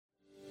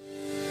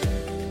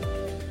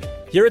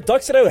Here at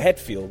Doxa Deo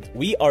Hatfield,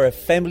 we are a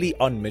family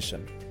on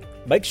mission.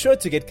 Make sure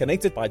to get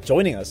connected by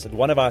joining us at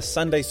one of our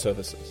Sunday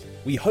services.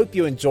 We hope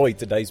you enjoyed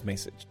today's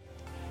message.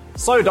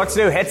 So, Doxa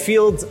Deo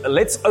Hatfield,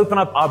 let's open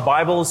up our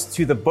Bibles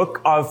to the book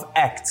of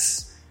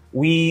Acts.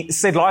 We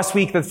said last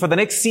week that for the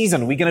next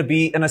season, we're going to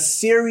be in a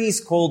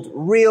series called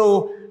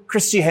Real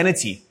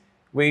Christianity.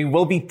 We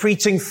will be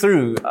preaching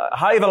through,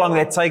 however long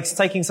that takes,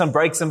 taking some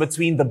breaks in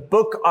between, the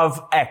book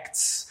of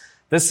Acts.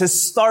 This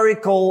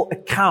historical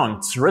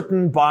account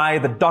written by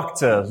the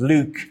doctor,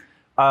 Luke,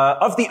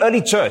 of the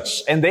early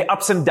church and their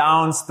ups and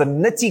downs, the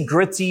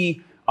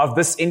nitty-gritty of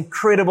this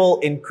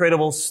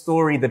incredible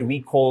story that we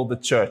call the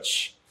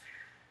church.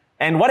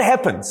 And what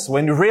happens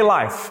when real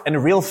life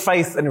and real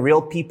faith and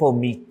real people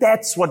meet?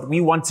 That's what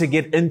we want to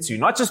get into.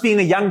 Not just being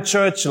a young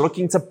church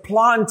looking to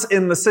plant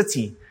in the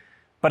city,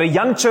 but a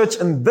young church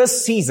in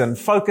this season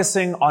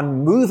focusing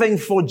on moving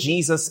for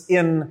Jesus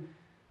in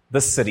the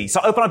city. So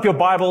open up your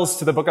Bibles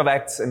to the book of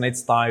Acts and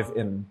let's dive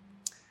in.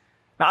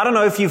 Now, I don't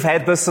know if you've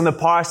had this in the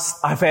past.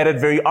 I've had it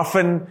very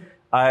often.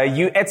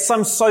 You at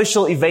some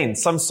social event,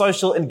 some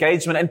social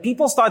engagement, and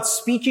people start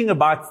speaking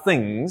about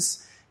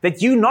things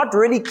that you're not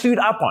really clued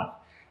up on.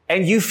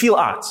 And you feel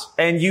out.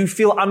 And you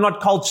feel, I'm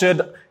not cultured.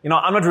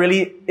 I'm not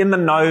really in the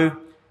know.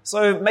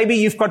 So maybe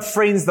you've got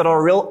friends that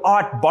are real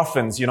art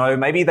boffins,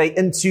 maybe they're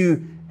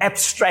into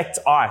abstract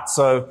art.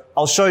 So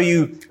I'll show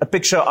you a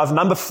picture of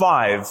number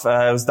 5. It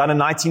was done in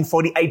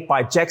 1948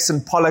 by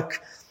Jackson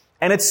Pollock.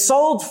 And it's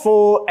sold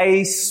for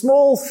a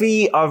small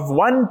fee of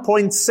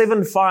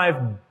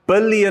 1.75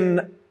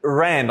 billion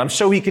rand. I'm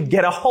sure we could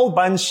get a whole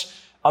bunch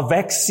of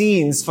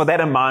vaccines for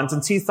that amount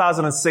in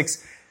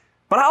 2006.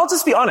 But I'll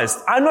just be honest,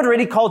 I'm not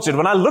really cultured.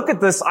 When I look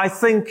at this, I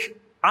think,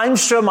 I'm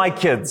sure my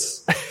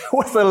kids,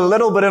 with a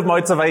little bit of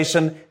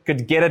motivation,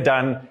 could get it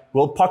done.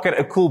 We'll pocket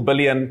a cool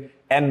billion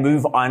and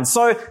move on.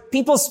 So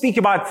people speak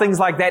about things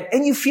like that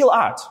and you feel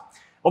out.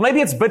 Or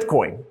maybe it's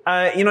Bitcoin.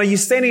 You're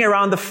standing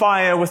around the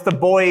fire with the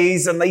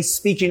boys and they're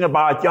speaking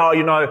about,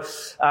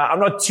 I'm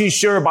not too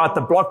sure about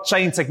the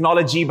blockchain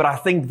technology, but I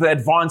think the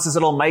advances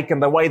it'll make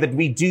and the way that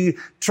we do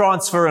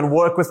transfer and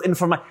work with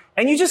information.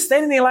 And you're just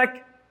standing there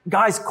like,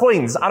 guys,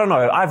 coins, I don't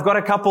know. I've got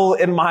a couple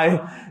in my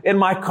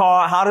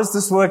car. How does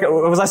this work?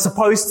 Was I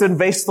supposed to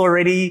invest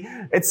already?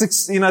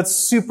 It's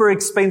super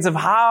expensive.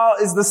 How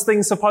is this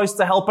thing supposed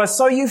to help us?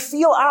 So you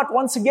feel out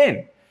once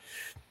again.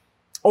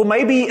 Or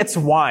maybe it's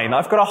wine.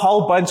 I've got a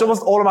whole bunch,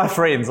 almost all of my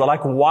friends are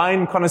like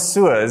wine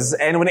connoisseurs.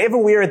 And whenever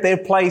we're at their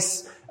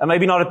place, and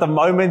maybe not at the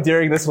moment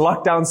during this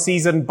lockdown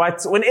season,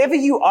 but whenever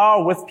you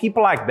are with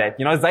people like that,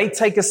 they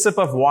take a sip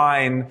of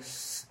wine,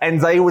 and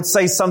they would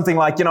say something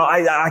like,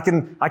 I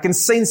can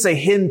sense a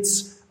hint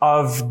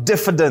of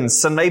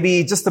diffidence and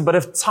maybe just a bit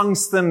of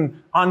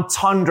tungsten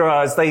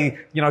entendre as they,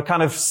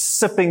 kind of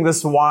sipping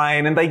this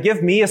wine. And they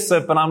give me a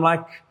sip and I'm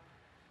like,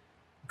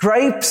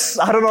 grapes,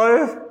 I don't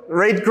know,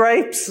 red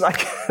grapes.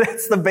 Like,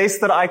 that's the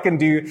best that I can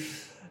do.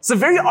 So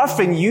very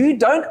often you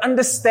don't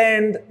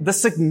understand the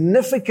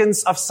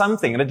significance of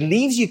something and it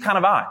leaves you kind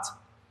of out.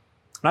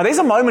 Now there's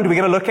a moment we're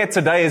going to look at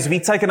today as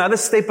we take another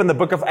step in the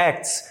book of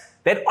Acts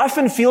that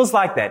often feels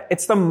like that.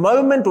 It's the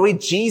moment where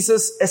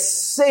Jesus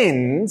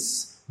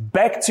ascends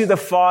back to the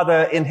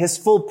Father in his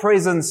full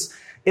presence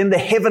in the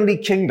heavenly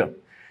kingdom.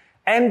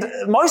 And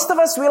most of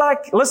us, we're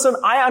like, listen,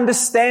 I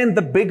understand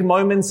the big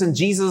moments in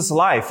Jesus'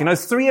 life.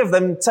 3 of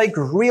them take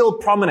real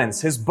prominence.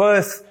 His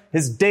birth,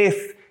 his death,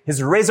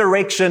 his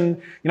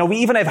resurrection. We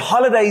even have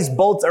holidays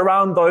built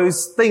around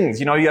those things.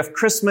 You have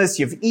Christmas,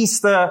 you have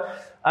Easter.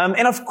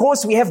 And of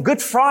course, we have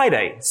Good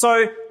Friday.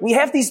 So we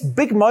have these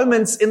big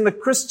moments in the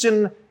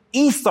Christian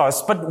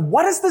ethos, but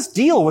what is this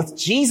deal with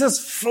Jesus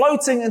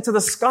floating into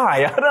the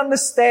sky? I don't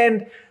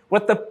understand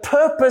what the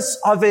purpose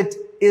of it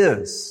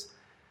is.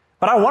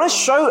 But I want to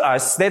show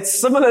us that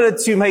similar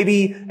to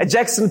maybe a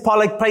Jackson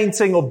Pollock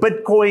painting or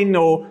Bitcoin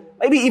or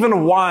maybe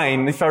even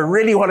wine, if I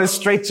really want to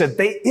stretch it,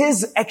 there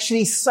is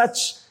actually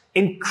such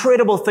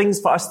incredible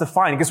things for us to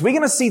find because we're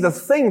going to see the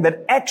thing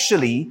that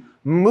actually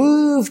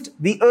moved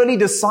the early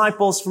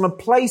disciples from a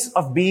place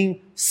of being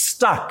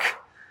stuck.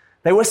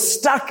 They were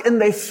stuck in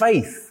their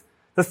faith.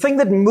 The thing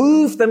that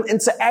moved them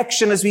into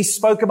action, as we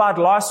spoke about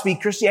last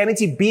week,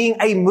 Christianity being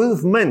a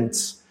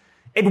movement.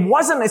 It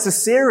wasn't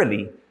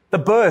necessarily the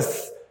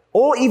birth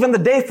or even the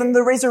death and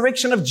the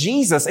resurrection of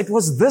Jesus. It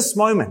was this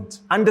moment,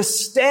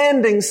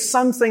 understanding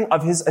something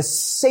of his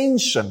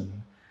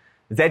ascension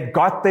that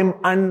got them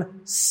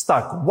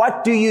unstuck.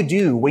 What do you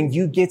do when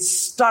you get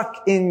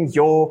stuck in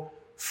your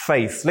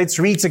faith? Let's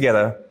read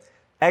together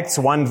Acts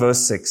 1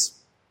 verse 6.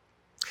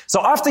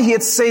 So after he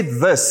had said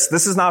this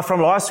is now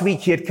from last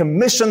week, he had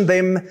commissioned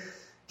them.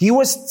 He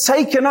was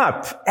taken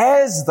up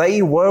as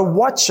they were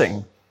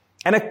watching,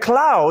 and a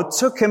cloud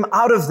took him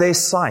out of their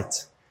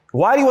sight.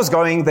 While he was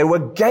going, they were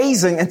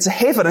gazing into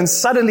heaven, and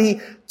suddenly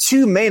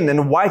 2 men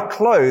in white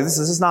clothes,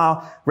 this is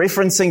now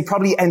referencing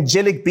probably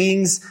angelic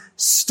beings,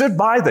 stood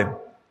by them.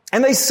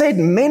 And they said,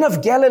 "Men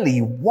of Galilee,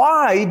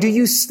 why do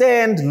you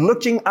stand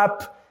looking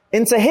up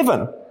into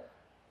heaven?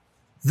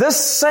 This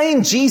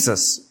same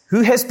Jesus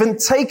who has been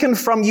taken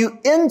from you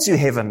into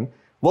heaven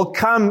will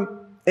come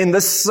in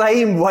the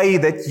same way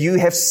that you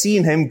have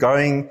seen him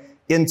going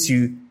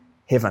into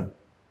heaven.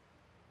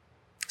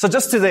 So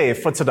just there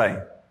for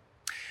today.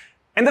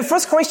 And the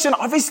first question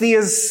obviously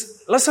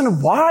is,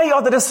 listen, why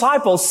are the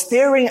disciples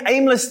staring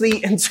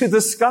aimlessly into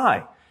the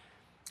sky?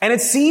 And it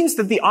seems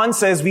that the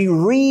answer, as we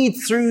read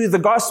through the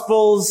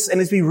Gospels and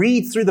as we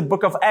read through the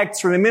book of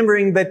Acts,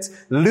 remembering that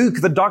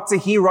Luke, the doctor,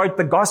 he wrote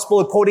the Gospel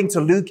according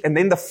to Luke, and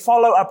then the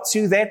follow-up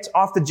to that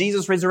after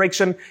Jesus'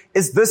 resurrection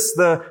is this,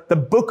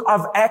 the book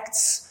of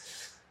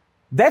Acts.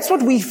 That's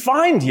what we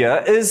find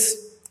here,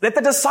 is that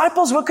the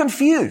disciples were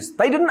confused.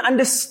 They didn't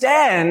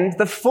understand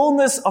the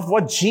fullness of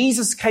what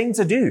Jesus came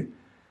to do.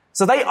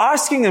 So they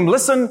asking him,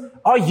 listen,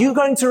 are you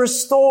going to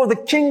restore the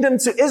kingdom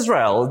to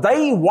Israel?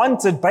 They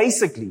wanted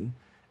basically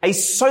a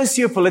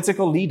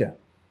socio-political leader.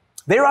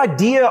 Their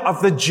idea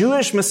of the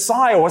Jewish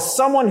Messiah was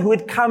someone who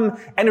would come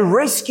and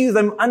rescue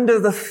them under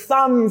the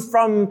thumb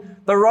from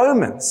the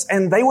Romans,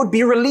 and they would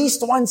be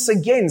released once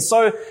again.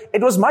 So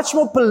it was much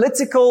more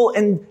political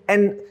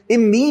and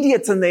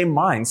immediate in their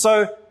mind.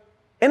 So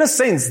in a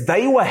sense,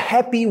 they were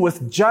happy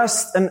with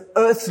just an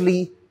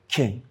earthly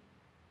king.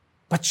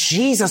 But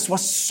Jesus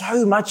was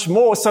so much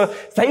more. So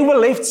they were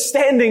left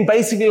standing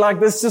basically like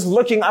this, just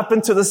looking up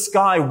into the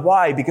sky.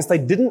 Why? Because they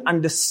didn't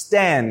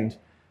understand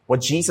what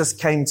Jesus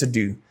came to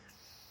do.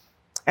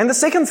 And the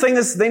second thing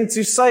is then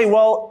to say,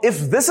 well,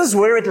 if this is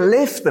where it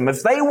left them,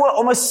 if they were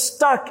almost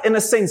stuck in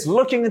a sense,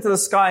 looking into the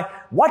sky,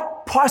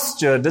 what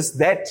posture does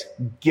that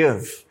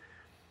give?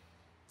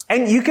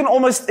 And you can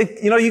almost,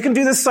 you can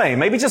do the same.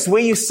 Maybe just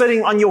where you're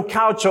sitting on your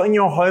couch or in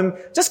your home,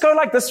 just go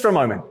like this for a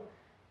moment.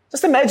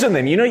 Just imagine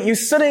them, you're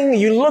sitting,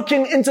 you're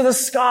looking into the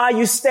sky,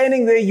 you're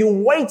standing there, you're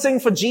waiting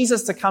for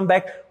Jesus to come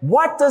back.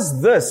 What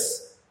does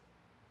this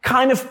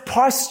kind of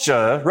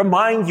posture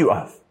remind you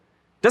of?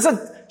 Does it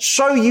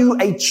show you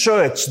a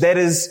church that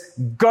is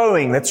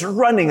going, that's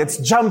running, that's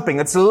jumping,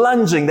 that's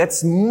lunging,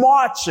 that's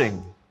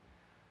marching?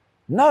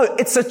 No,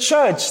 it's a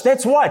church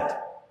that's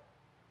what?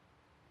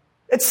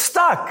 It's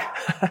stuck.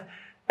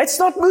 It's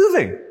not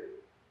moving.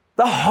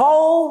 The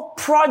whole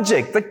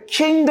project, the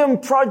kingdom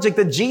project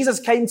that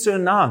Jesus came to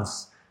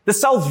announce, the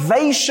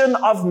salvation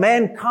of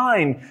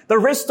mankind, the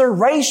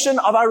restoration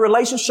of our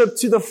relationship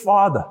to the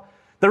Father,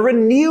 the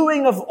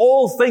renewing of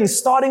all things,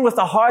 starting with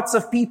the hearts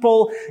of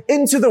people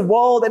into the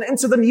world and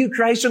into the new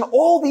creation,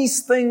 all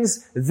these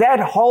things, that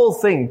whole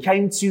thing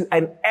came to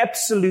an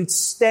absolute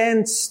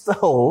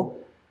standstill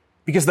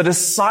because the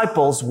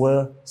disciples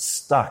were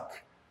stuck.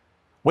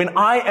 When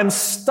I am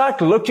stuck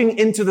looking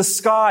into the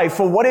sky,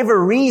 for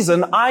whatever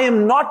reason, I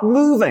am not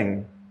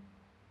moving.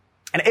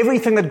 And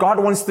everything that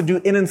God wants to do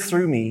in and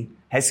through me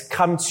has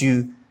come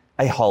to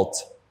a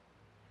halt.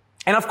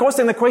 And of course,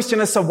 then the question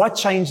is, so what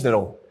changed it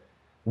all?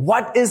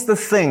 What is the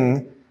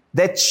thing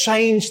that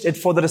changed it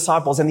for the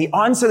disciples? And the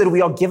answer that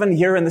we are given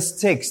here in this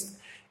text,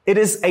 it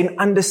is an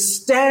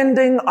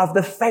understanding of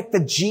the fact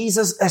that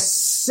Jesus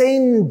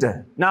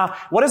ascended. Now,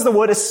 what does the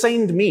word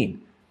ascend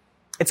mean?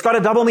 It's got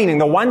a double meaning.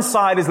 The one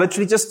side is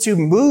literally just to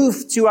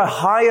move to a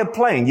higher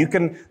plane. You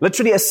can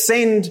literally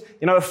ascend,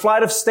 a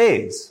flight of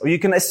stairs, or you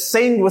can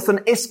ascend with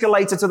an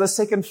escalator to the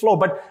second floor.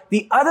 But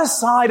the other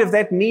side of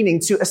that meaning,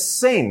 to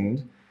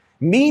ascend,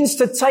 means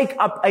to take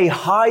up a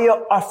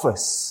higher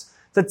office,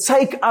 to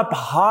take up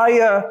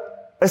higher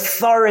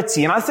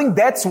authority. And I think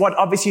that's what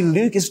obviously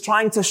Luke is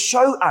trying to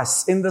show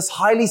us in this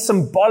highly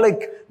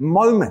symbolic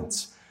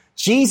moment.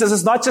 Jesus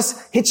is not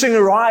just hitching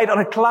a ride on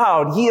a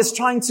cloud. He is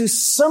trying to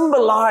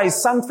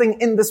symbolize something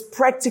in this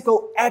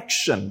practical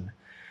action.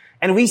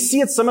 And we see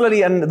it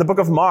similarly in the book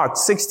of Mark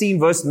 16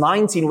 verse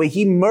 19, where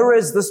he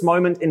mirrors this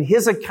moment in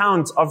his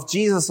account of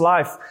Jesus'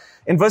 life.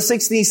 In verse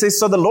 16 he says,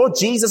 so the Lord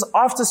Jesus,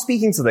 after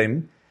speaking to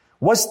them,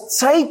 was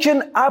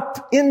taken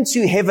up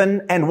into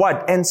heaven and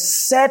what? And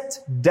sat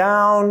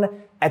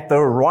down at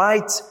the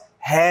right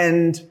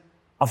hand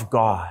of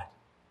God.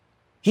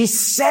 He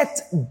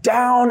sat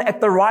down at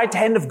the right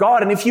hand of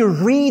God. And if you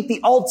read the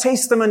Old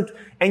Testament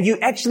and you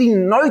actually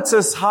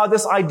notice how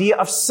this idea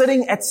of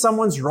sitting at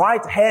someone's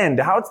right hand,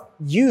 how it's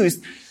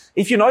used,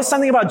 if you know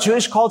something about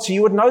Jewish culture,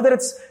 you would know that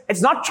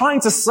it's not trying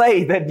to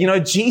say that,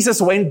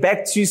 Jesus went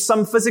back to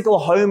some physical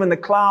home in the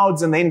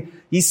clouds and then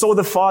he saw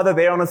the Father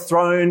there on a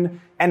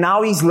throne and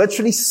now he's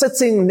literally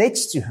sitting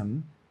next to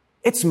him.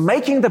 It's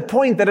making the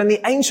point that in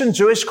the ancient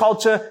Jewish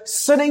culture,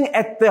 sitting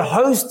at the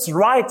host's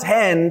right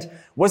hand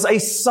was a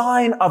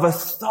sign of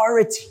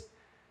authority.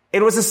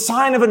 It was a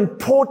sign of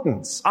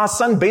importance. Our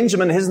son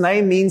Benjamin, his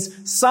name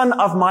means son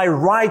of my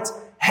right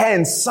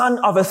hand, son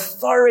of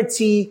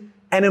authority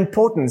and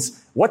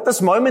importance. What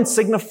this moment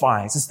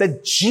signifies is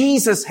that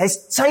Jesus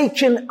has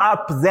taken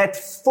up that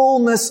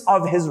fullness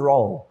of his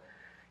role.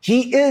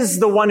 He is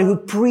the one who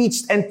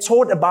preached and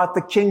taught about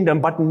the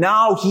kingdom, but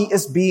now he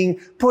is being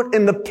put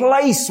in the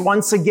place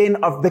once again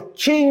of the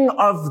king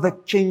of the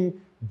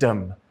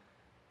kingdom.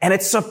 And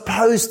it's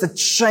supposed to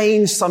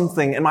change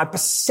something in my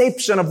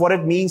perception of what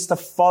it means to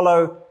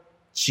follow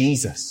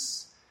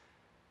Jesus.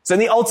 So in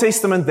the Old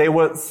Testament, there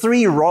were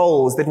 3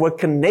 roles that were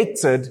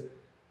connected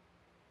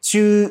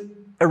to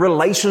a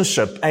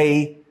relationship,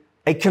 a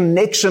a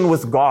connection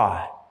with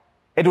God.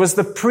 It was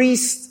the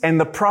priest and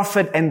the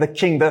prophet and the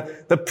king.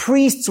 The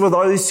priests were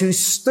those who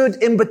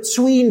stood in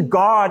between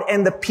God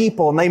and the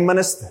people, and they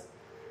ministered.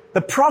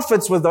 The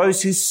prophets were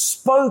those who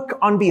spoke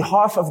on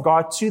behalf of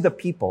God to the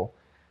people.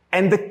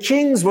 And the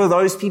kings were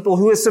those people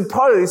who were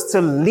supposed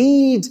to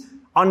lead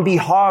on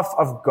behalf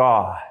of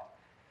God.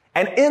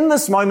 And in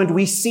this moment,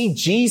 we see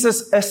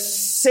Jesus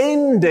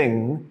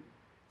ascending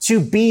to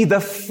be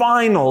the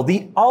final,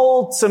 the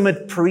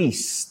ultimate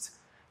priest,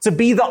 to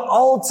be the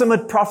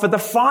ultimate prophet, the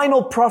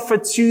final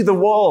prophet to the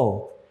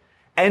world,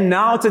 and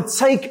now to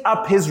take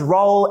up his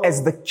role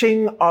as the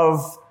king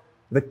of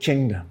the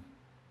kingdom.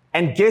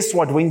 And guess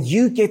what? When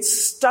you get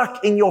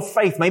stuck in your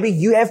faith, maybe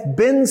you have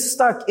been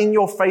stuck in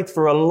your faith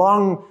for a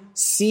long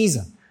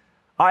season.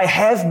 I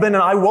have been,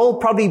 and I will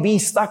probably be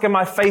stuck in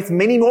my faith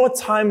many more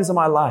times in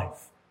my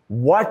life.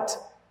 What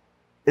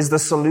is the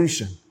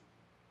solution?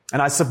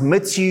 And I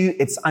submit to you,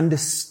 it's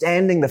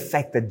understanding the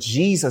fact that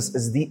Jesus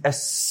is the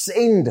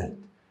ascended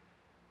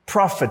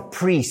prophet,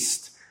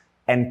 priest,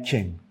 and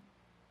king.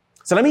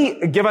 So let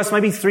me give us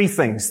maybe three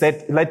things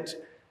that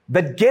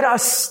get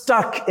us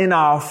stuck in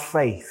our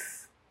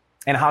faith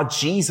and how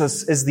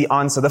Jesus is the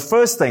answer. The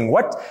first thing,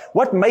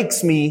 what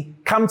makes me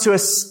come to a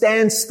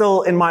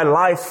standstill in my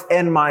life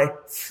and my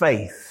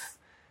faith?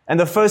 And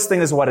the first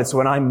thing is what? It's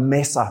when I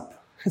mess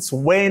up. It's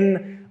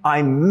when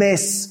I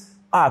mess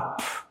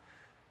up.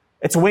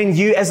 It's when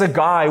you, as a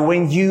guy,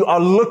 when you are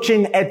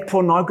looking at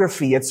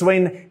pornography. It's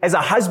when, as a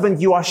husband,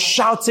 you are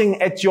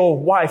shouting at your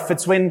wife.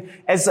 It's when,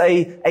 as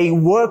a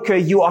worker,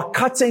 you are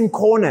cutting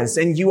corners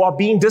and you are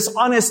being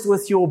dishonest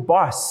with your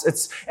boss.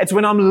 It's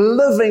when I'm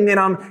living and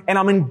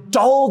I'm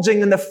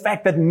indulging in the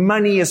fact that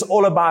money is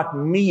all about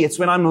me. It's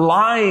when I'm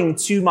lying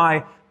to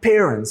my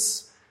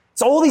parents.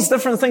 It's all these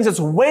different things. It's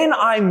when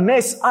I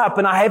mess up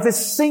and I have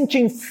this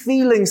sinking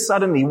feeling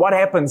suddenly. What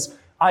happens?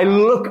 I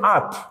look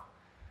up.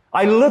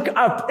 I look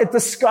up at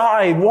the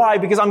sky. Why?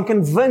 Because I'm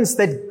convinced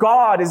that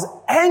God is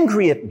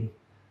angry at me.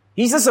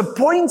 He's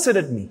disappointed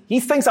at me.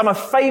 He thinks I'm a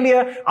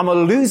failure. I'm a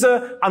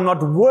loser. I'm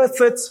not worth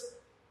it.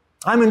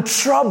 I'm in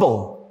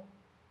trouble.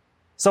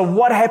 So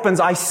what happens?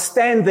 I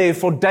stand there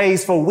for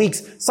days, for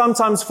weeks,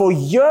 sometimes for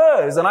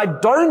years, and I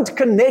don't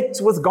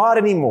connect with God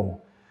anymore.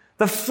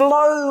 The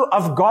flow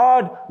of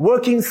God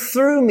working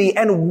through me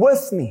and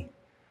with me.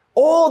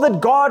 All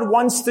that God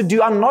wants to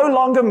do, I'm no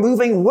longer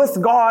moving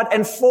with God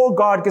and for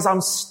God because I'm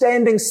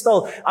standing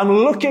still. I'm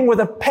looking with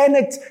a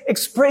panicked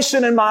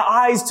expression in my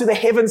eyes to the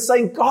heavens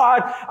saying,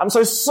 God, I'm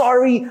so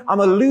sorry. I'm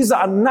a loser.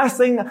 I'm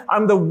nothing.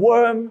 I'm the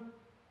worm.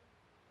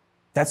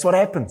 That's what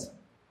happens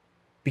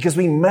because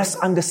we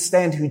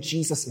misunderstand who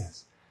Jesus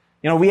is.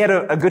 You know, we had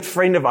a good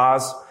friend of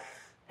ours,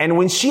 and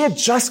when she had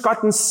just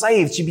gotten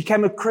saved, she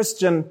became a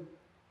Christian.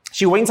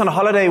 She went on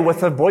holiday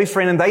with her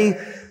boyfriend, and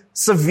they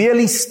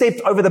severely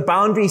stepped over the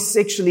boundaries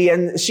sexually,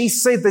 and she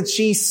said that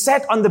she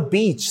sat on the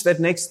beach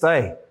that next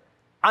day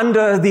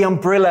under the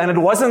umbrella, and it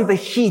wasn't the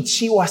heat.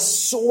 She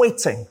was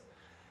sweating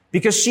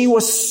because she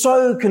was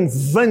so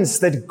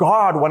convinced that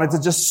God wanted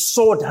to just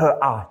sort her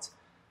out.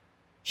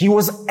 He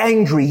was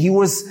angry. He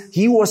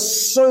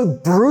was so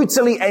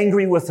brutally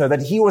angry with her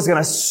that he was going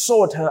to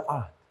sort her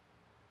out.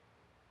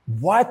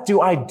 What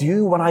do I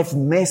do when I've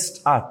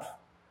messed up?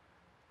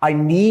 I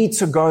need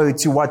to go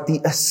to what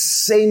the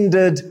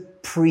ascended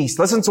priest.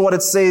 Listen to what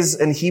it says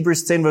in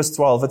Hebrews 10 verse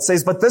 12. It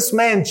says, but this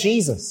man,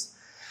 Jesus,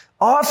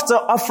 after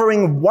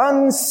offering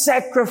one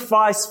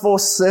sacrifice for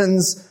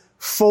sins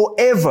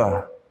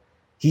forever,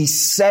 he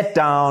sat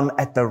down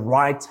at the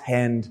right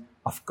hand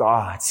of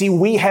God. See,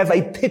 we have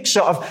a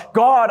picture of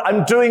God.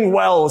 I'm doing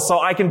well, so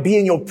I can be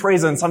in your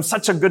presence. I'm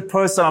such a good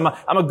person.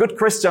 I'm a good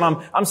Christian.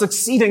 I'm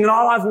succeeding. And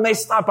I've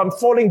messed up. I'm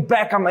falling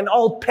back. I'm in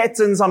old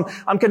patterns.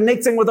 I'm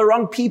connecting with the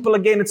wrong people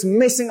again. It's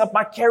messing up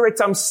my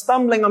character. I'm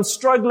stumbling. I'm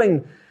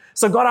struggling.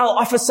 So God, I'll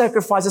offer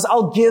sacrifices.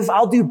 I'll give.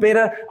 I'll do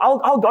better.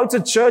 I'll go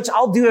to church.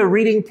 I'll do a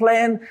reading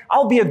plan.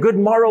 I'll be a good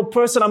moral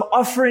person. I'm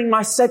offering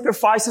my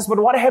sacrifices. But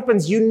what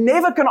happens? You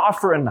never can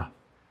offer enough.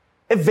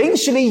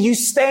 Eventually you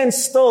stand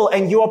still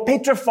and you are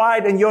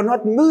petrified and you're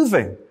not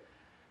moving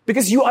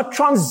because you are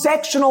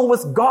transactional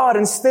with God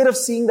instead of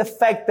seeing the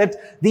fact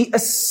that the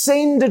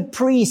ascended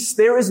priest,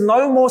 there is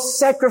no more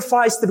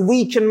sacrifice that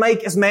we can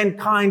make as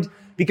mankind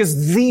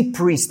because the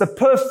priest, the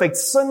perfect,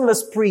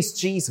 sinless priest,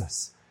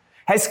 Jesus,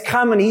 has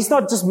come and he's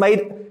not just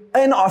made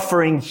an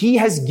offering. He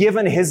has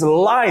given his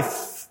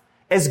life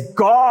as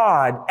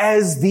God,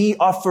 as the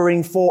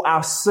offering for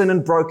our sin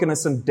and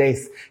brokenness and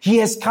death. He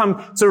has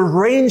come to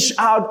wrench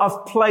out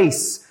of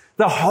place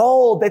the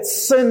hold that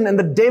sin and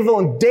the devil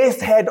and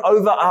death had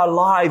over our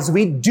lives.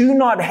 We do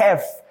not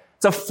have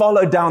to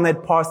follow down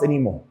that path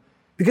anymore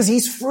because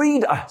he's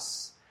freed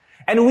us.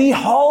 And we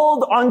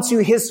hold on to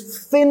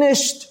his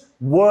finished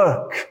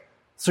work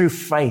through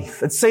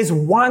faith. It says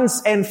once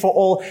and for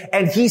all,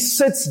 and he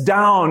sits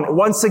down.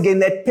 Once again,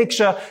 that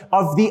picture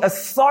of the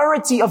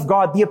authority of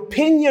God, the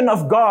opinion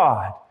of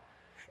God,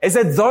 is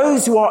that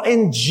those who are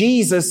in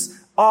Jesus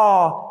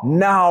are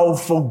now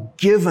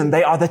forgiven.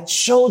 They are the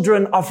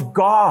children of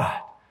God.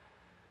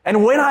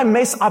 And when I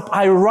mess up,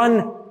 I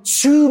run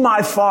to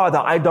my Father.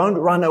 I don't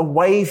run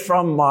away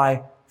from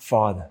my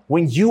Father.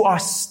 When you are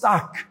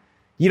stuck,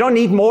 you don't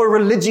need more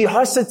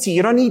religiosity.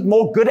 You don't need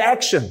more good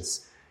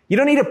actions. You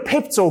don't need a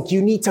pep talk.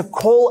 You need to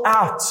call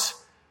out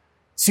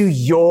to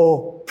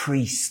your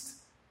priest,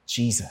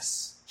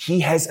 Jesus.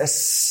 He has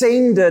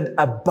ascended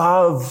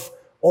above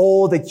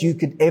all that you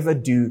could ever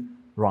do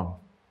wrong.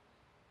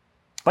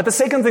 But the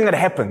second thing that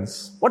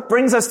happens, what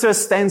brings us to a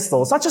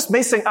standstill, it's not just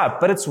messing up,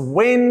 but it's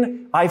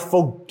when I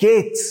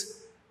forget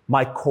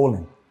my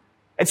calling.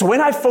 It's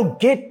when I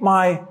forget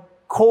my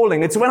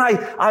calling. It's when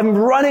I'm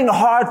running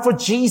hard for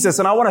Jesus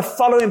and I want to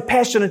follow Him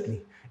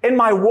passionately in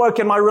my work,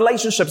 in my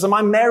relationships, in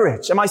my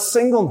marriage, in my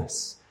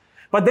singleness.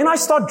 But then I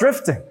start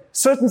drifting.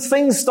 Certain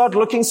things start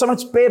looking so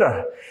much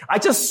better. I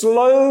just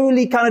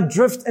slowly kind of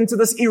drift into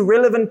this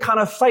irrelevant kind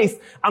of faith.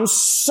 I'm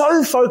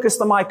so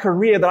focused on my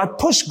career that I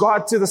push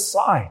God to the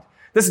side.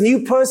 This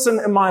new person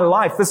in my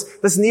life,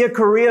 this near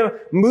career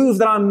move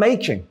that I'm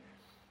making.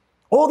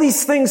 All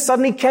these things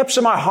suddenly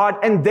capture my heart,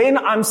 and then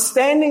I'm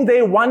standing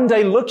there one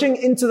day looking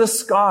into the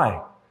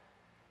sky,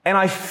 and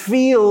I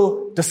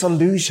feel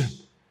disillusioned.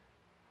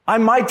 I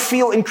might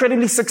feel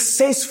incredibly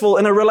successful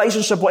in a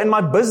relationship or in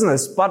my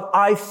business, but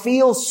I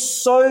feel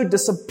so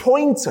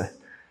disappointed.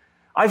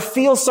 I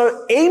feel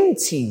so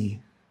empty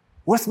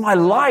with my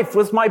life,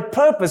 with my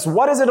purpose.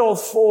 What is it all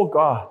for,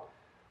 God?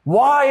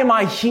 Why am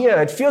I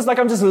here? It feels like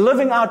I'm just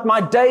living out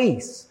my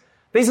days.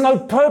 There's no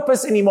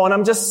purpose anymore, and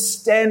I'm just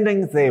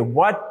standing there.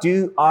 What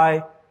do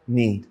I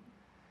need?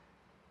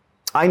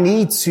 I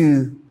need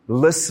to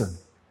listen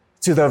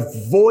to the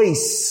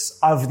voice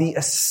of the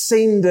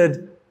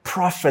ascended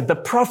prophet. The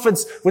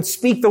prophets would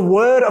speak the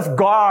word of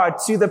God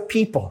to the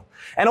people.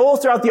 And all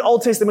throughout the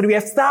Old Testament, we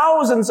have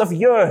thousands of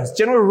years,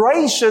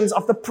 generations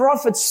of the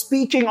prophets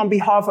speaking on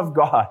behalf of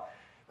God.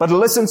 But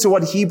listen to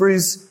what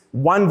Hebrews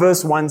 1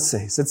 verse 1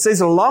 says. It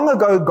says, long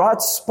ago,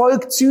 God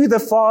spoke to the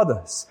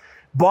fathers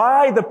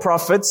by the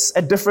prophets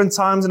at different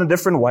times and in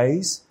different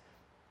ways.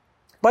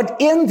 But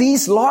in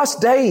these last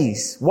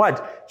days,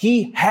 what?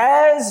 He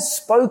has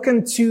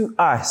spoken to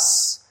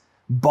us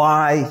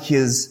by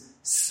His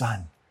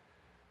Son.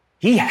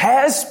 He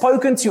has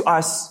spoken to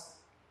us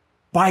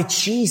by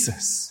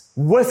Jesus,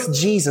 with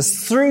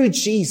Jesus, through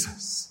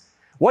Jesus.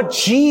 What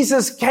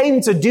Jesus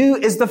came to do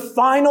is the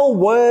final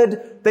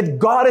word that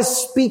God is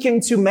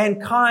speaking to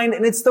mankind,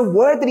 and it's the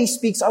word that He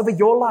speaks over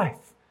your life.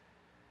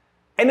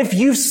 And if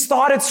you've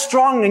started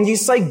strong and you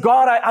say,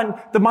 God,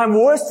 my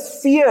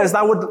worst fear is that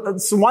I would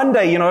one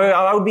day,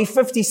 I would be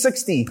 50,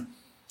 60,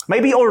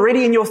 maybe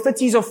already in your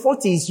 30s or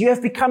 40s, you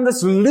have become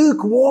this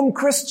lukewarm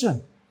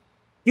Christian.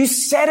 You're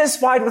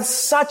satisfied with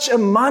such a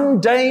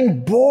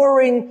mundane,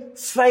 boring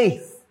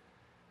faith.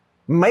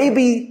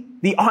 Maybe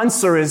the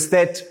answer is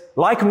that,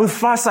 like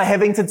Mufasa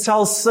having to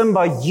tell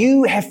Simba,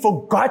 you have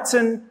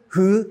forgotten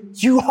who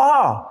you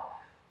are.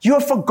 You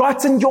have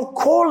forgotten your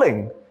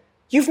calling.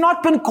 You've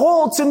not been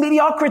called to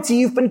mediocrity.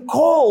 You've been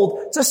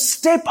called to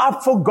step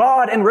up for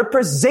God and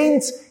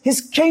represent His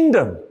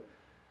kingdom.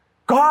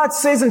 God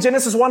says in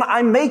Genesis 1,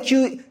 I make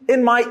you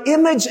in my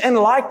image and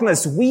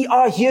likeness. We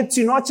are here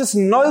to not just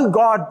know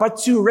God, but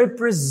to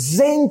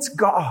represent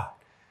God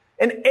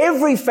in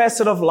every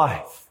facet of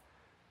life.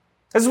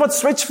 This is what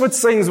Switchfoot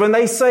sings when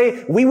they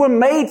say, we were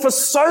made for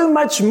so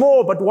much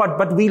more, but what?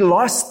 But we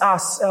lost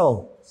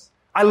ourselves.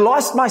 I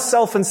lost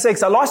myself in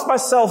sex. I lost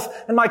myself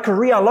in my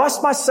career. I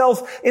lost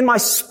myself in my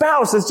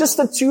spouse. It's just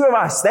the two of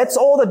us. That's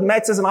all that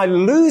matters. And I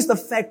lose the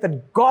fact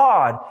that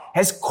God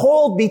has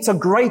called me to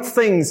great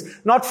things,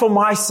 not for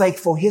my sake,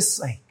 for His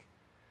sake.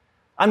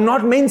 I'm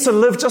not meant to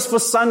live just for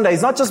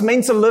Sundays, not just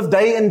meant to live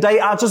day in, day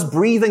out, just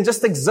breathing,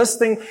 just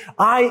existing.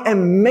 I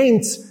am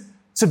meant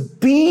to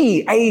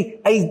be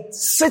a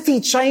city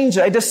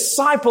changer, a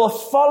disciple, a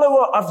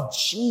follower of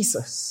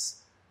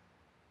Jesus.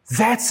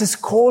 That's His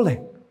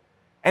calling.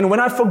 And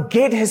when I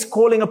forget His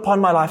calling upon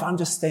my life, I'm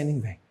just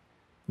standing there.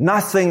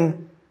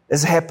 Nothing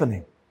is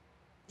happening.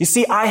 You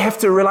see, I have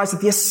to realize that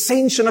the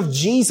ascension of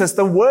Jesus,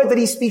 the word that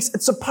He speaks,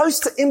 it's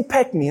supposed to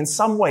impact me in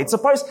some way. It's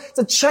supposed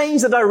to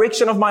change the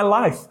direction of my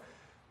life.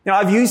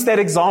 I've used that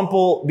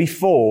example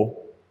before.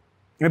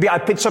 Maybe I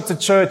pitch up to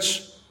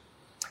church,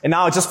 and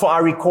now just for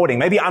our recording,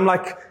 maybe I'm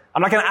like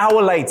an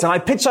hour late, and I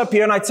pitch up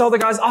here and I tell the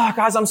guys,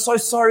 guys, I'm so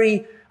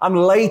sorry, I'm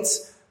late.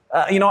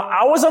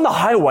 I was on the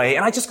highway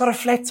and I just got a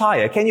flat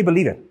tire. Can you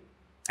believe it?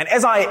 And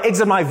as I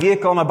exit my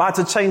vehicle, I'm about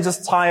to change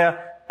this tire.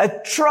 A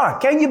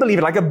truck, can you believe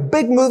it? Like a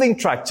big moving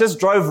truck just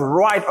drove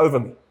right over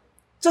me.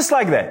 Just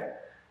like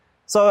that.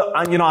 So,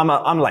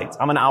 I'm late.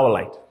 I'm an hour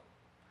late.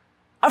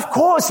 Of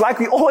course, like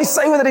we always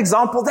say with that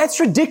example, that's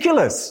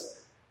ridiculous.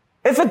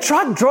 If a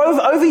truck drove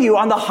over you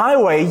on the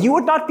highway, you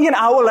would not be an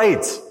hour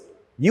late.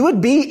 You would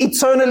be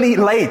eternally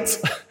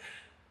late.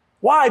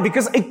 Why?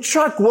 Because a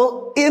truck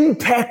will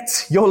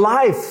impact your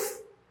life.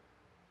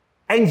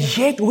 And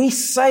yet we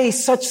say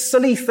such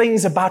silly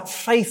things about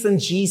faith in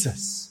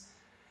Jesus.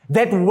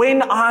 That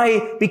when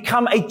I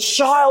become a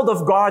child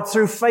of God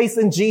through faith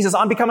in Jesus,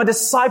 I become a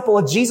disciple,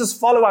 a Jesus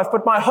follower. I've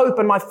put my hope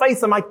and my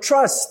faith and my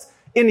trust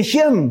in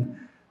Him.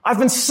 I've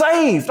been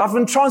saved. I've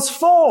been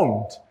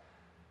transformed.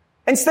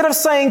 Instead of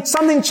saying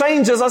something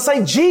changes, I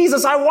say,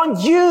 Jesus, I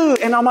want you.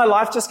 And now my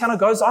life just kind of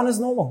goes on as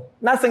normal.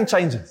 Nothing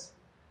changes.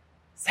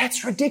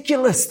 That's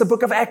ridiculous, the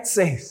book of Acts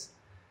says.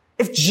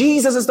 If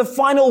Jesus is the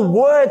final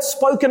word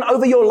spoken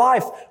over your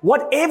life,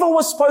 whatever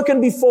was spoken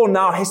before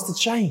now has to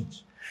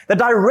change. The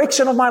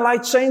direction of my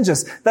life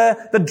changes.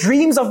 The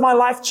dreams of my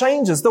life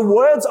changes. The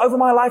words over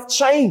my life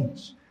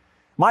change.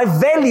 My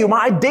value,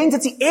 my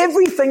identity,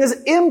 everything is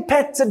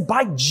impacted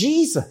by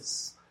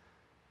Jesus.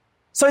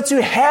 So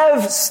to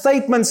have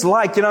statements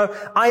like,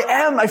 I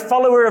am a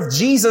follower of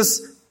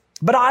Jesus,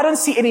 but I don't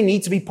see any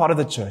need to be part of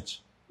the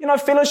church.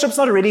 Fellowship's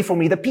not ready for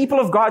me. The people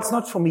of God's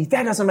not for me.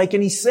 That doesn't make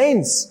any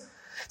sense.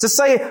 To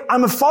say,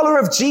 I'm a follower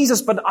of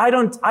Jesus, but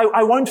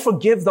I won't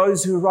forgive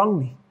those who wrong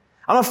me.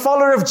 I'm a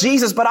follower of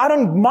Jesus, but I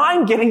don't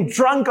mind getting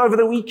drunk over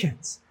the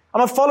weekends.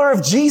 I'm a follower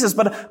of Jesus,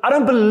 but I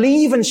don't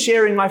believe in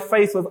sharing my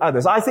faith with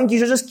others. I think you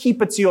should just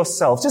keep it to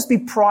yourself. Just be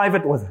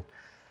private with it.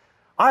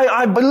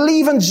 I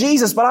believe in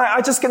Jesus, but I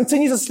just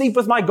continue to sleep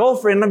with my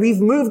girlfriend and we've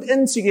moved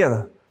in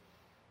together.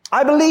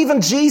 I believe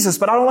in Jesus,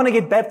 but I don't want to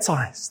get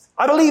baptized.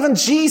 I believe in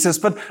Jesus,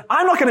 but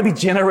I'm not going to be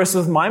generous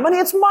with my money.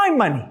 It's my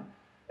money.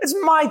 It's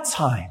my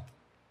time.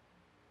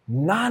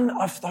 None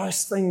of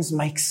those things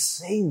make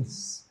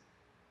sense.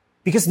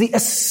 Because the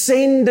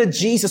ascended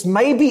Jesus,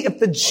 maybe if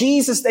the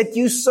Jesus that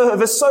you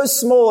serve is so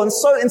small and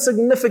so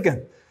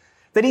insignificant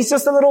that he's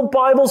just a little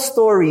Bible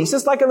story. He's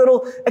just like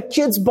a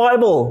kid's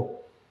Bible.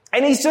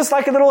 And he's just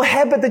like a little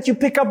habit that you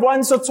pick up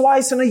once or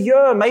twice in a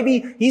year.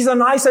 Maybe he's a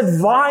nice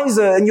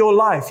advisor in your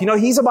life.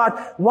 He's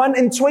about 1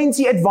 in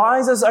 20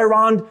 advisors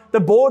around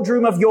the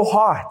boardroom of your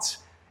heart.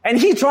 And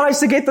he tries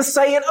to get the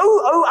say in,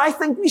 I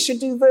think we should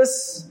do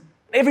this.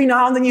 Every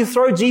now and then you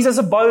throw Jesus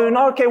a bone.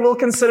 Okay, we'll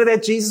consider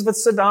that, Jesus, but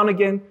sit down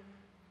again.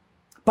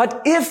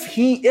 But if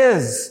he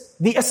is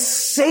the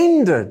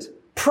ascended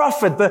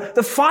prophet,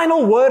 the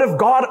final word of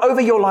God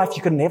over your life,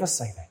 you can never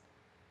say that.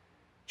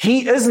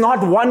 He is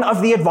not one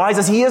of the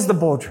advisors. He is the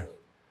boardroom.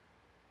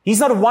 He's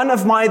not one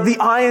of the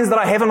irons that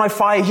I have in my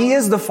fire. He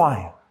is the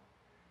fire.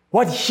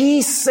 What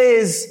he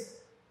says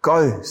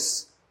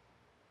goes.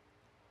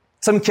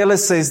 Tim Keller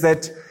says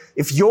that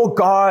if your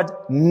God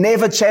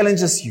never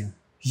challenges you,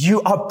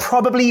 you are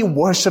probably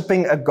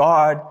worshiping a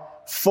God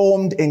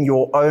formed in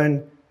your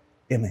own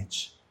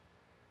image.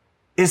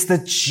 Is the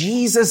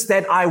Jesus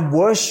that I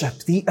worship,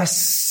 the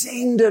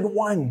ascended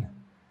one,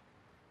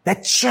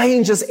 that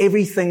changes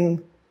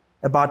everything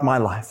about my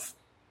life?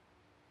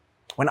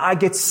 When I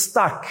get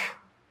stuck,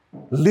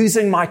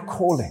 losing my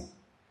calling,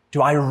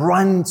 do I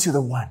run to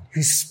the one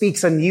who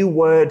speaks a new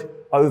word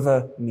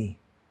over me?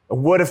 A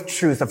word of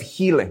truth, of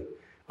healing,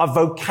 of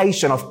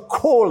vocation, of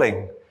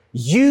calling.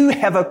 You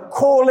have a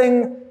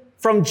calling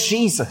from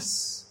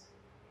Jesus.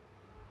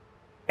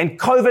 And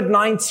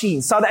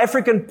COVID-19, South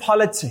African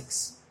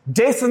politics,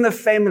 death in the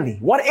family,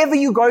 whatever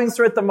you're going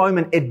through at the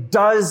moment, it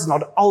does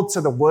not alter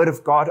the word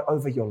of God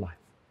over your life.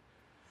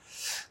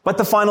 But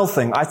the final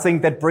thing, I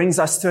think, that brings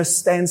us to a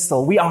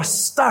standstill, we are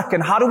stuck.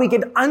 And how do we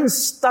get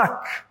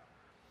unstuck?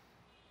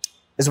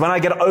 Is when I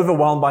get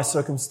overwhelmed by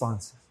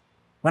circumstances.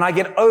 When I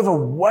get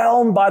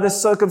overwhelmed by the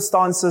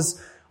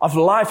circumstances of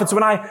life, it's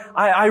when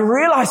I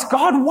realize,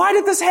 God, why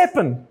did this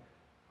happen?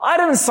 I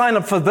didn't sign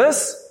up for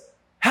this.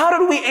 How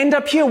did we end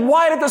up here?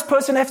 Why did this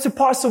person have to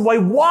pass away?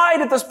 Why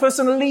did this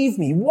person leave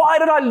me? Why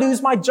did I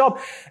lose my job?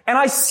 And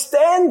I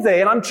stand there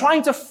and I'm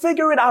trying to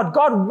figure it out.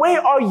 God,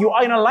 where are you?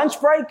 Are you on a lunch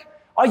break?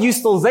 Are you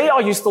still there?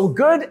 Are you still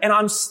good? And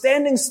I'm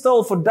standing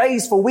still for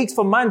days, for weeks,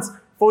 for months,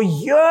 for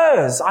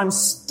years. I'm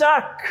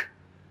stuck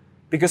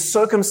because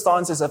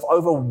circumstances have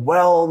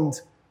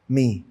overwhelmed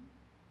me.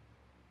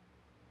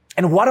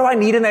 And what do I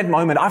need in that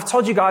moment? I've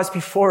told you guys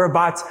before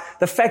about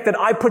the fact that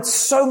I put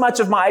so much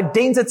of my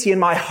identity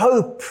and my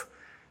hope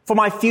for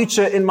my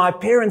future in my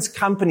parents'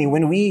 company.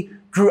 When we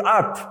grew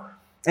up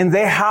in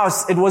their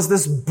house, it was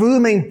this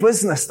booming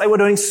business. They were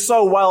doing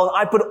so well.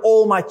 I put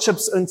all my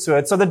chips into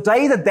it. So the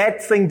day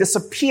that thing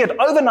disappeared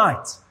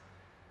overnight,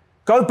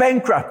 go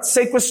bankrupt,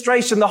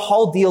 sequestration, the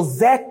whole deal,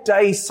 that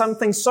day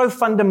something so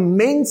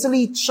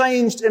fundamentally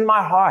changed in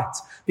my heart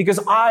because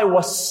I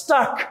was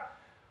stuck.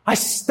 I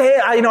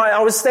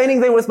was standing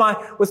there with my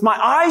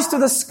eyes to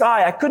the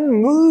sky. I couldn't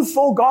move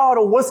for God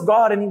or with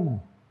God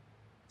anymore.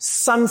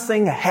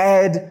 Something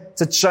had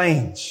to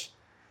change.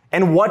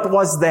 And what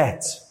was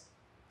that?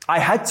 I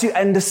had to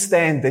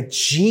understand that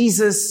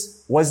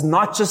Jesus was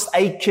not just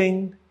a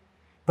king,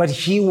 but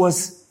he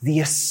was the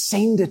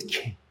ascended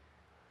king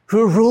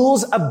who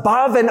rules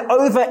above and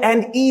over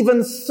and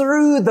even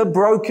through the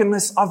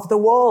brokenness of the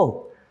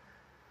world.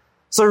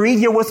 So read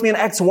here with me in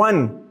Acts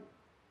 1.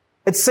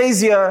 It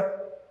says here,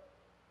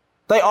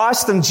 they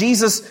asked him,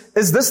 Jesus,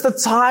 is this the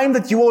time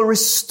that you will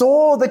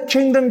restore the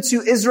kingdom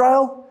to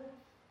Israel?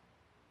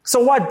 So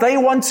what? They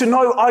want to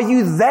know, are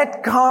you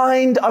that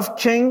kind of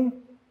king?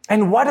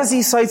 And what does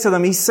he say to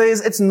them? He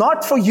says, it's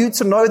not for you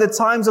to know the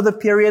times of the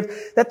period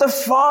that the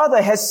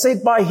Father has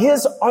set by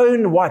his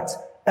own what?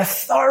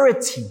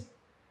 Authority.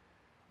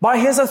 By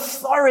his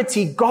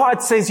authority,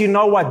 God says, you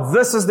know what?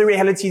 This is the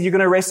reality you're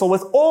going to wrestle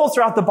with all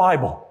throughout the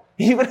Bible.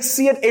 You're going to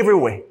see it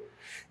everywhere.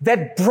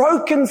 that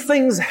broken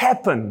things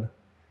happen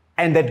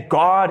and that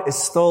God is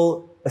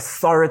still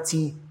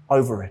authority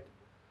over it.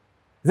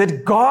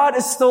 That God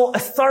is still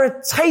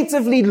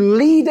authoritatively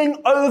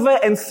leading over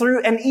and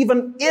through and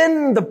even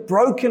in the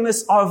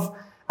brokenness of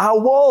our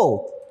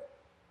world.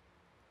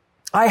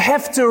 I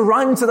have to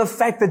run to the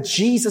fact that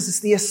Jesus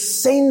is the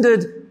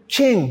ascended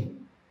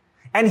King,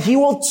 and He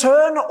will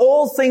turn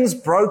all things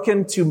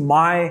broken to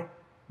my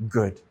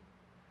good.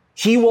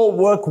 He will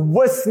work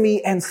with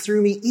me and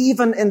through me,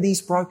 even in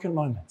these broken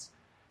moments.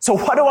 So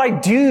what do I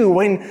do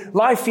when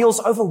life feels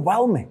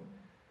overwhelming?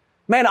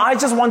 Man, I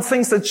just want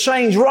things to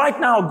change right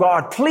now,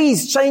 God.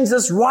 Please change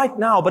this right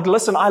now. But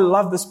listen, I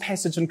love this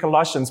passage in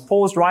Colossians.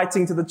 Paul's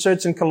writing to the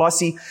church in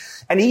Colossae,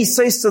 and he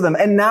says to them,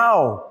 and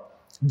now,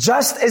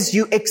 just as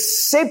you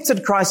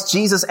accepted Christ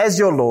Jesus as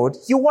your Lord,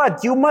 you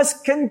what? You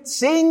must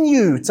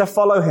continue to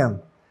follow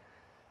Him.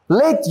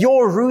 Let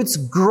your roots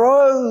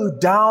grow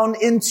down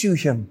into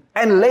Him,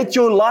 and let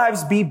your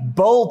lives be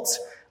built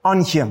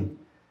on Him.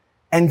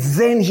 And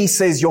then he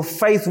says, your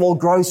faith will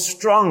grow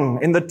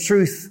strong in the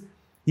truth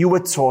you were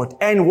taught,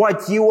 and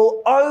what? You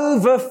will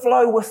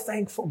overflow with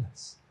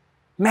thankfulness.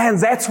 Man,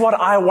 that's what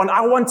I want.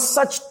 I want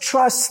such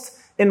trust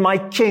in my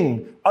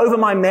King, over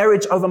my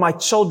marriage, over my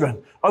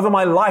children, over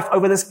my life,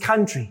 over this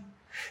country,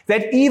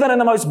 that even in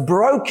the most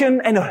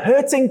broken and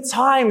hurting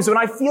times when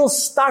I feel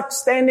stuck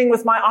standing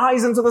with my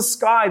eyes into the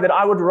sky, that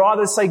I would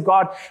rather say,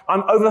 God,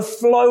 I'm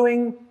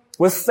overflowing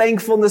with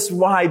thankfulness.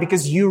 Why?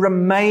 Because you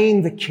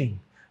remain the King.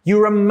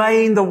 You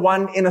remain the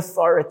one in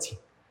authority.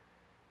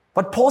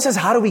 But Paul says,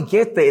 how do we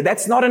get there?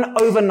 That's not an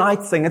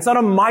overnight thing. It's not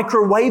a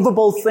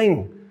microwavable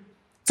thing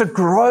to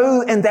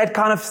grow in that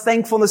kind of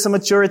thankfulness and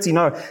maturity.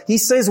 No, he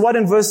says what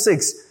in verse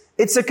 6?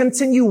 It's a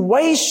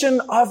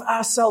continuation of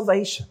our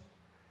salvation.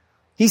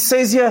 He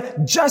says here,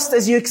 just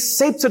as you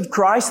accepted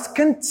Christ,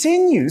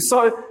 continue.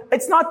 So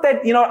it's not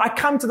that, I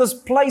come to this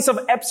place of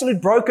absolute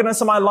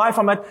brokenness in my life.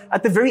 I'm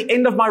at the very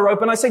end of my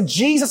rope and I say,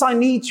 Jesus, I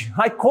need you.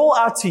 I call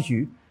out to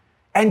you.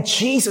 And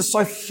Jesus,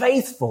 so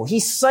faithful,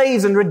 He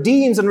saves and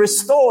redeems and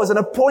restores and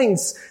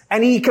appoints,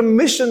 and He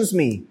commissions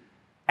me.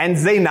 And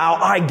then now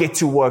I get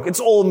to work. It's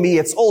all me.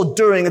 It's all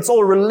doing. It's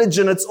all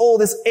religion. It's all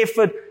this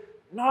effort.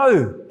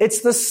 No, it's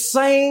the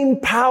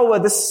same power,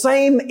 the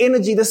same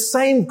energy, the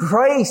same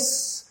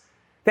grace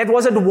that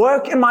was at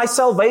work in my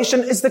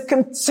salvation is the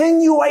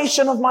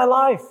continuation of my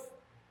life.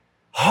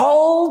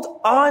 Hold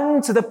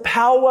on to the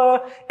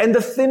power and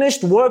the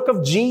finished work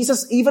of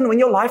Jesus, even when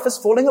your life is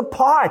falling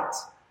apart.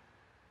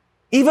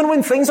 Even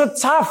when things are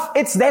tough,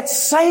 it's that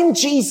same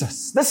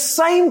Jesus, the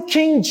same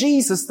King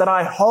Jesus that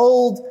I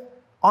hold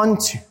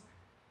onto.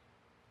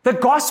 The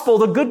gospel,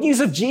 the good news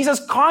of Jesus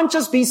can't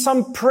just be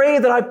some prayer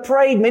that I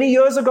prayed many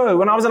years ago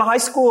when I was in high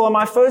school or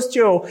my first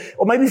year, or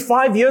maybe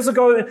 5 years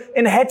ago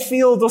in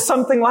Hatfield or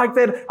something like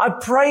that. I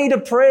prayed a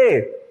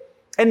prayer.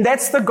 And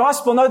that's the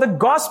gospel. No, the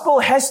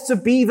gospel has to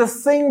be the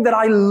thing that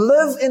I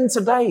live in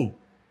today.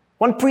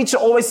 One preacher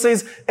always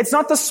says, it's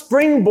not the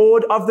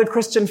springboard of the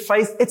Christian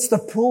faith, it's the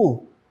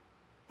pool.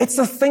 It's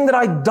the thing that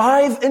I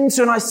dive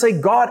into and I say,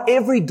 God,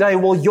 every day,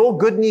 will your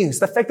good news,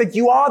 the fact that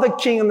you are the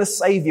King and the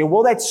Savior,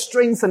 will that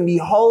strengthen me,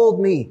 hold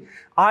me?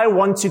 I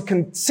want to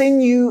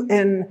continue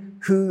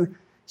in who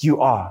you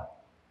are.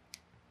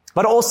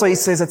 But also he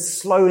says it's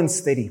slow and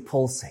steady,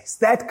 Paul says.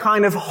 That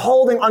kind of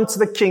holding onto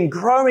the King,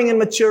 growing in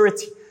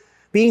maturity,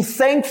 being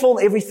thankful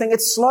in everything,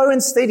 it's slow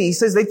and steady. He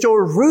says, let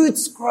your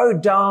roots grow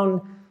down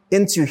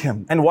into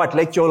Him. And what?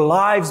 Let your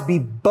lives be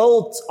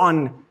built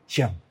on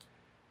Him.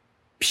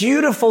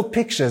 Beautiful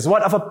pictures,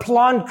 what of a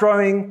plant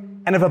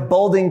growing and of a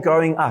building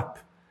going up.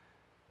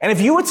 And if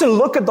you were to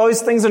look at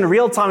those things in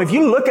real time, if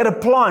you look at a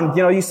plant,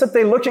 you sit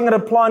there looking at a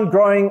plant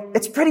growing,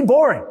 it's pretty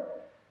boring.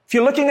 If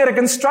you're looking at a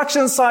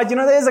construction site,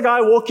 there's a guy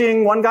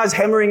walking, one guy's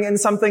hammering in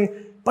something,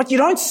 but you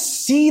don't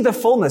see the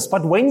fullness.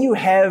 But when you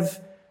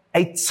have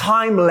a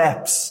time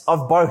lapse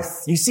of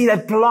both, you see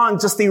that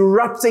plant just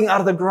erupting out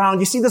of the ground,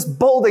 you see this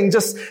building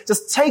just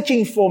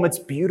taking form, it's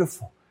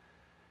beautiful.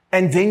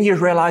 And then you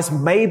realize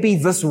maybe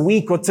this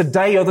week or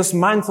today or this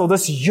month or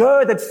this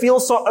year that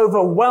feels so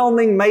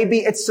overwhelming, maybe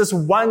it's just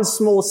one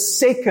small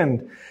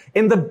second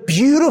in the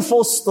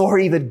beautiful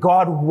story that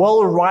God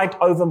will write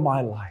over my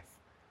life.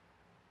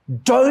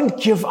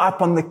 Don't give up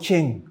on the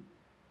King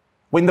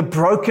when the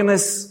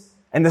brokenness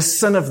and the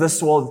sin of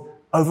this world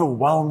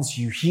overwhelms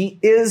you. He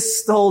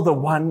is still the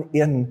one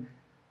in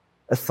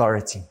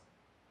authority.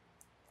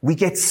 We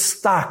get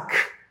stuck.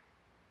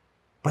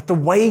 But the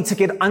way to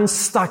get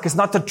unstuck is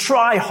not to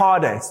try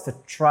harder. It's to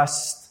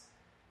trust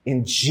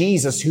in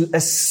Jesus, who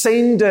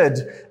ascended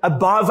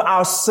above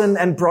our sin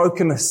and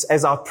brokenness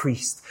as our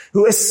priest,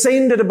 who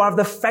ascended above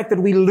the fact that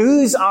we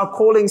lose our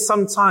calling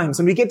sometimes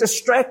and we get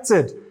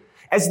distracted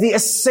as the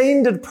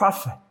ascended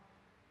prophet,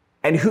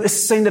 and who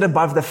ascended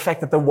above the fact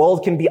that the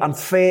world can be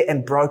unfair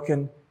and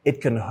broken. It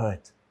can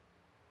hurt.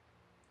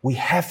 We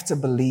have to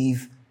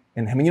believe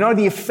in Him. And you know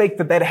the effect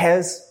that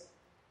has?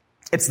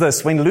 It's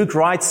this. When Luke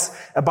writes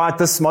about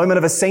this moment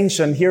of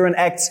ascension here in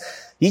Acts,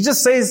 he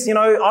just says,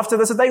 after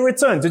this, that they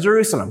returned to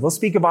Jerusalem. We'll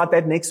speak about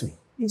that next week.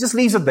 He just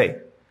leaves it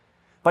there.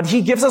 But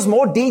he gives us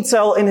more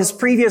detail in his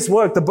previous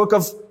work, the book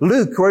of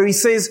Luke, where he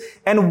says,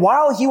 and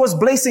while he was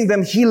blessing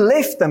them, he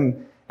left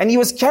them and he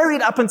was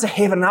carried up into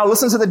heaven. Now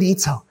listen to the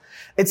detail.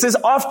 It says,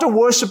 after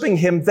worshiping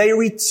him, they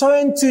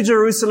returned to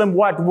Jerusalem,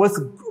 what?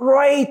 With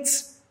great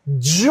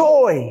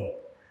joy.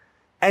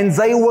 And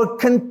they were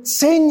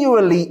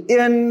continually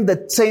in the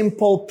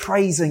temple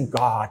praising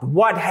God.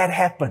 What had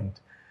happened?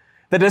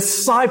 The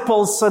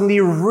disciples suddenly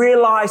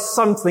realized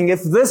something.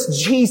 If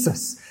this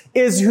Jesus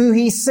is who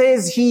he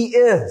says he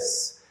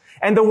is,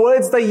 and the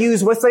words they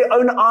use, with their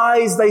own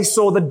eyes they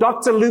saw, the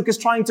Dr. Luke is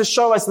trying to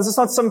show us, this is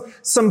not some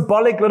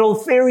symbolic little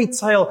fairy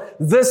tale.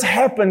 This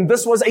happened.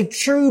 This was a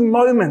true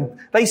moment.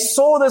 They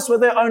saw this with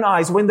their own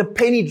eyes. When the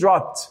penny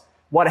dropped,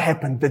 what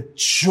happened? The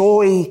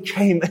joy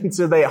came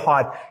into their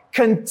heart.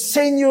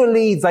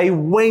 Continually they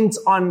went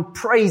on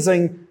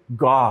praising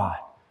God.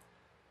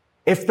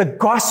 If the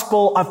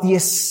gospel of the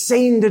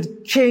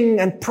ascended King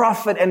and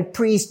prophet and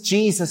priest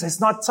Jesus has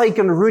not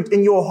taken root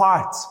in your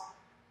heart,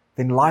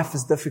 then life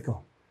is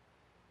difficult.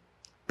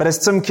 But as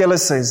Tim Keller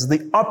says,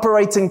 the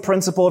operating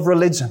principle of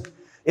religion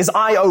is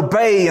I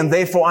obey and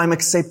therefore I'm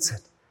accepted.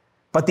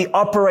 But the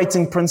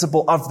operating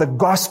principle of the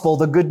gospel,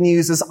 the good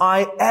news, is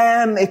I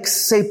am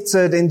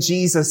accepted in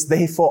Jesus,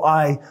 therefore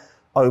I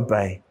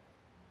obey.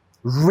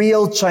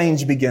 Real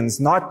change begins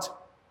not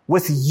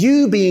with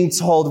you being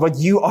told what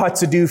you are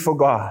to do for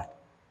God,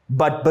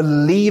 but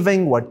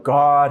believing what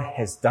God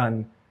has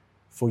done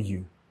for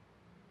you.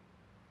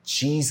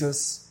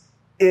 Jesus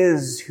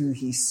is who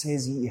he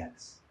says he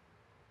is.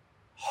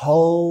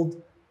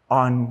 Hold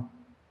on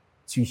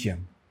to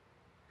him.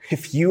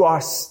 If you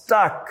are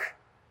stuck,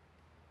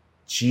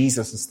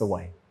 Jesus is the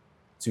way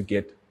to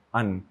get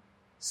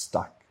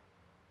unstuck.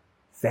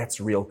 That's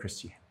real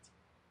Christianity.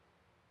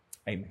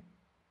 Amen.